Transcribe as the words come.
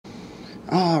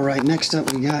Alright, next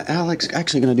up we got Alex.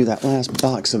 Actually going to do that last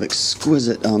box of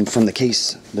Exquisite from the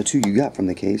case. The two you got from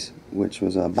the case, which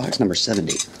was box number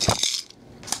 70.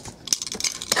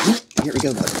 Here we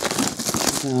go, bud.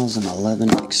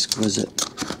 2011 Exquisite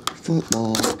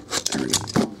football. There we go.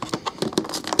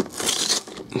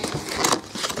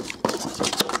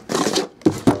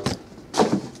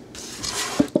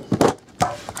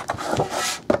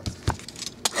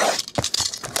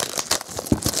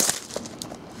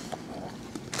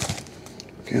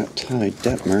 Got Ty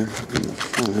Detmer in the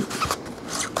front.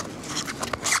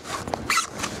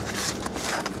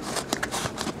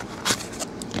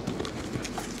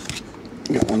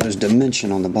 Got one of those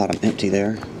Dimension on the bottom, empty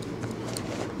there.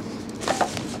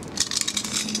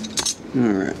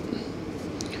 Alright.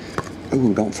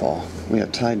 Ooh, don't fall. We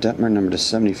have Ty Detmer, number to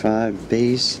 75,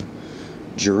 base.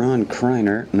 Jerron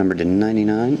Kreiner, number to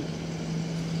 99.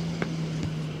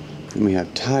 And we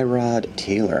have Tyrod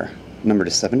Taylor, number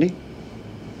to 70.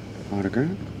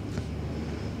 Autograph.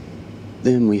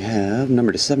 Then we have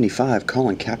number to 75,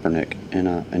 Colin Kaepernick, in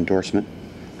an endorsement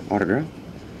autograph.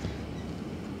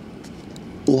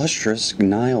 Lustrous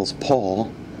Niles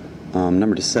Paul,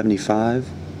 number to 75,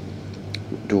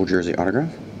 dual jersey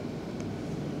autograph.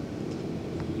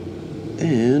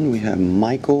 Then we have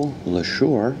Michael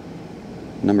LaShore,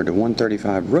 number to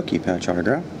 135, rookie patch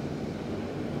autograph.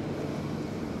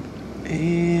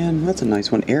 And that's a nice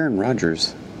one, Aaron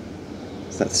Rodgers.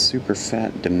 That super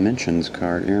fat Dimensions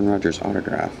card, Aaron Rodgers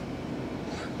autograph.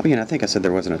 I mean, I think I said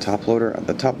there wasn't a top loader.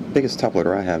 The biggest top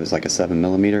loader I have is like a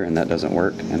 7mm, and that doesn't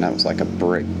work. And that was like a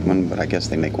brick one, but I guess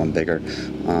they make one bigger.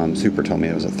 Super told me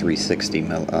it was a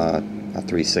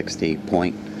 360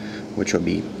 point, which would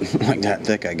be like that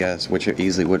thick, I guess, which it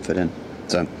easily would fit in.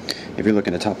 So, if you're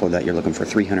looking to top load that, you're looking for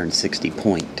 360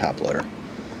 point top loader.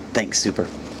 Thanks, Super.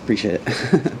 Appreciate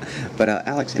it. But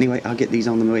Alex, anyway, I'll get these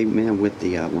on the way, man, with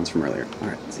the ones from earlier.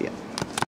 Alright, see ya.